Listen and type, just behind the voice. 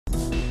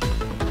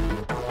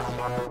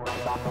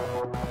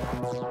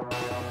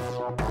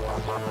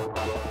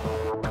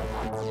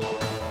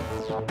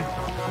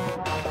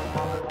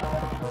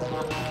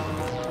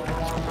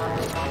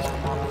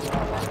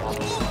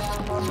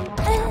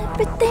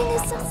Everything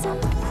is awesome.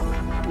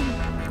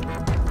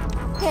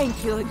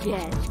 Thank you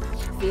again.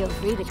 Feel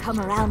free to come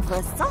around for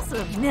a saucer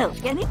of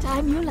milk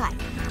anytime you like.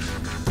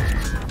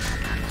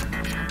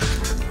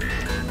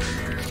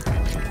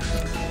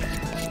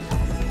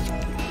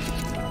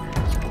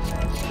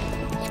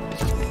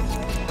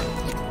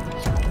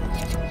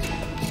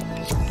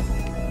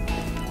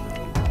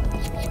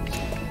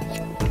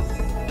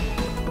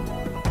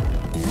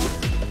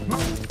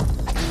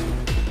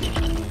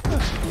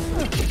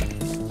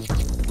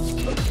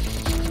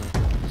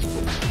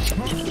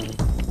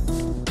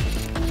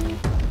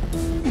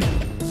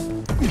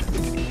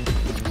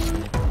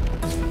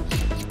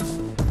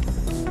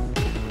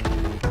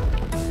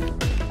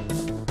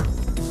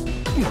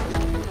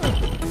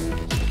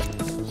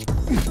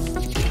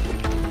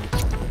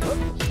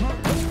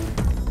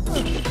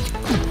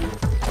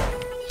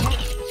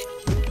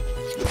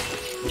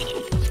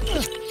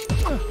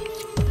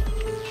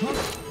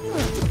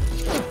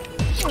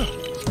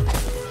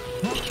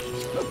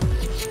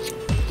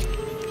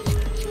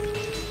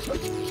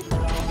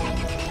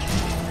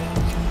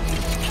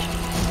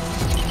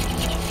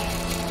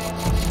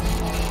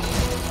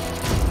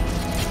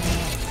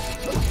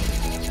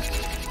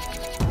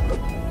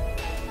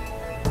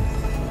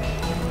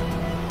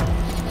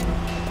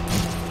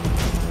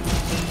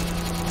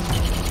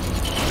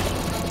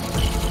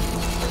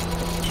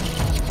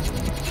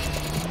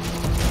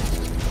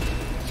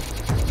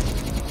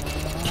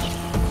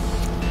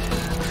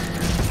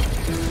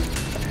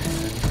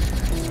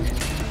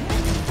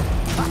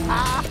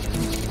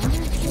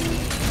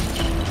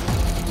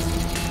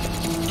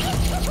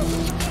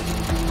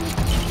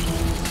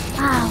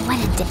 Oh, what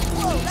a day.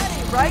 Whoa, that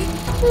ain't right.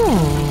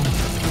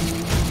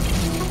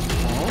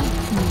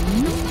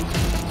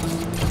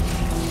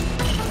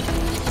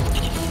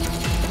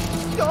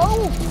 Go!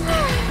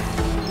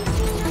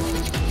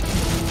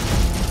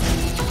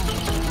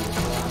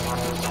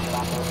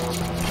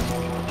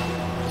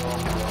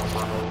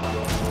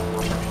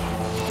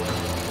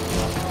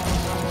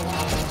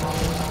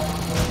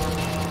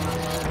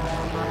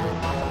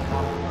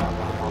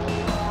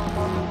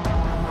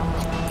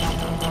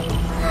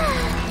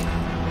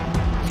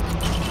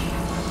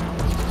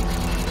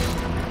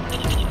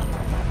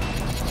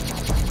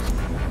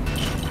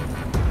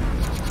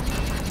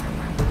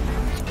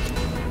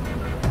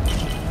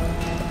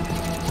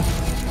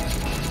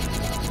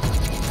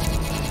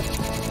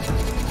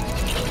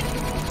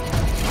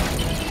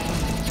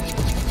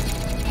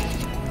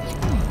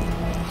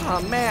 Oh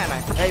man,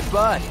 Hey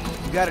bud,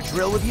 you got a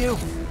drill with you?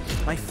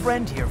 My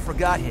friend here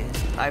forgot his.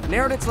 I've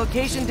narrowed its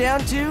location down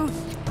to...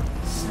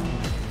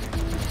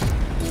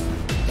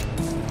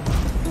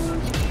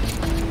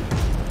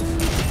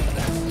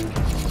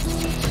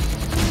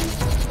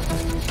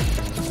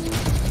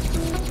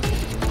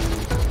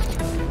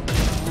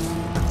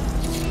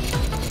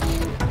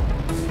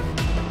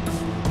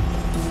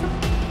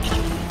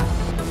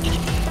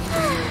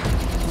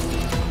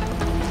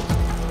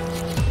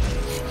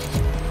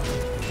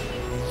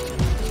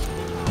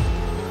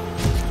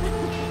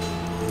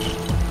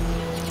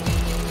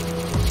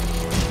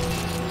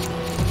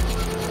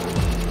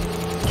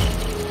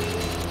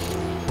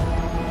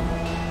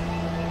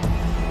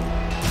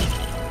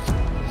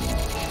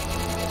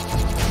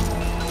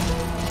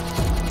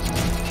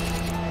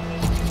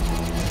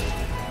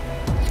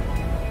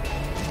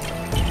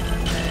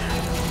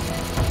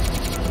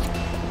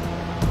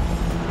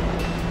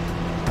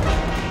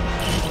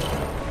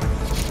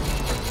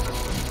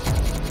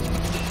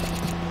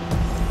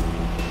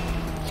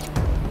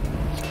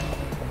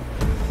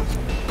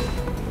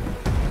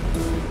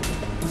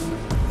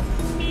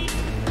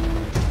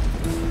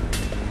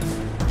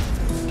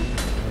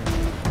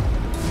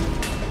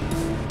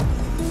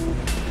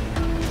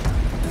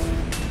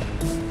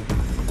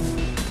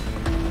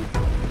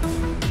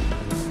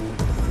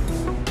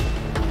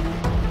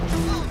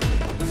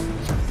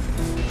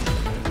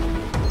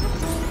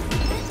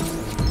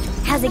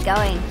 How's it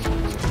going?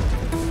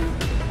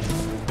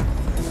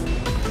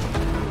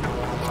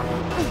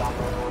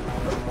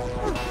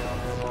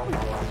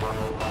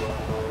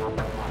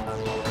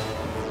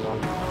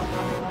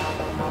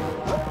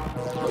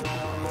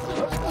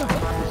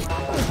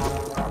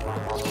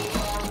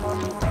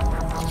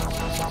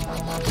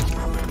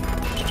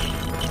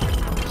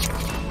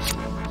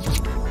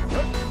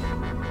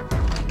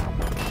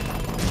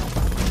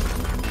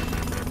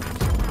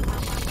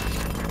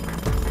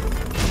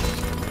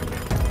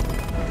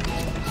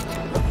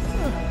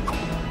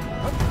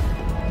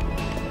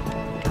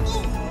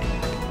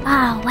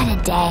 Oh, what a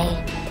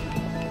day.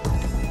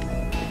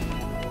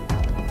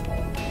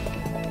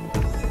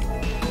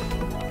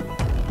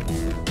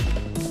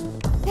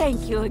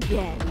 Thank you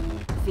again.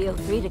 Feel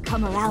free to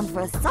come around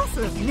for a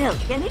saucer of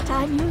milk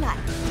anytime you like.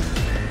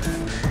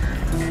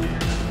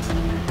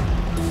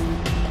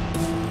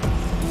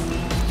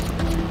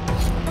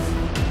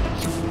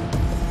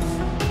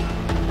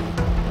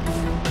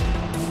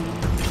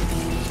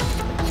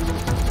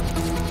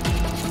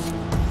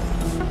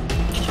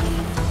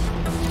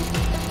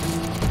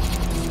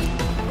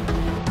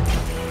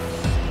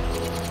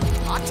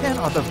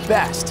 Oh, the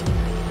best.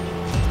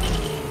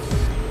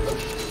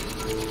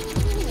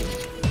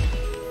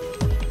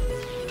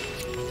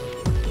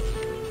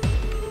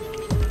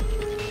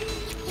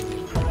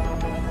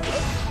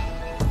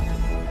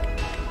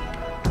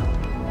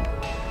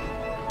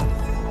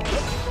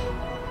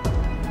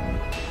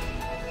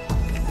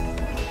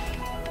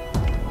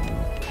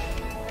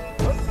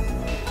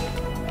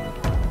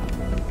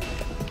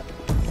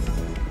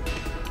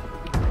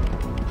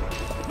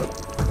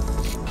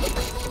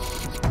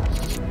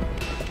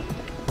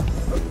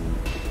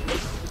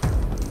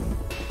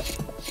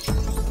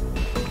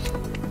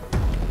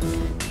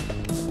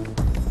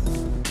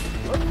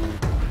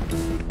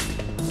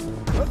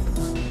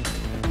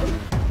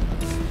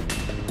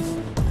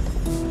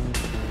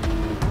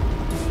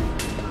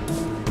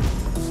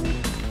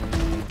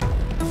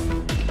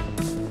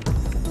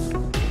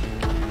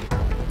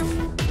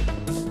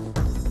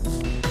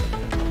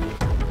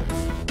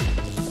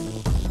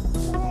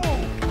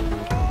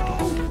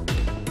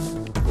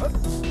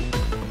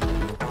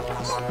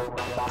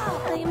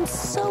 I'm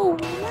so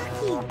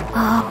lucky.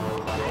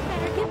 Oh. I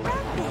better get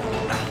back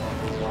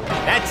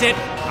there. That's it.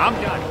 I'm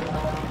done.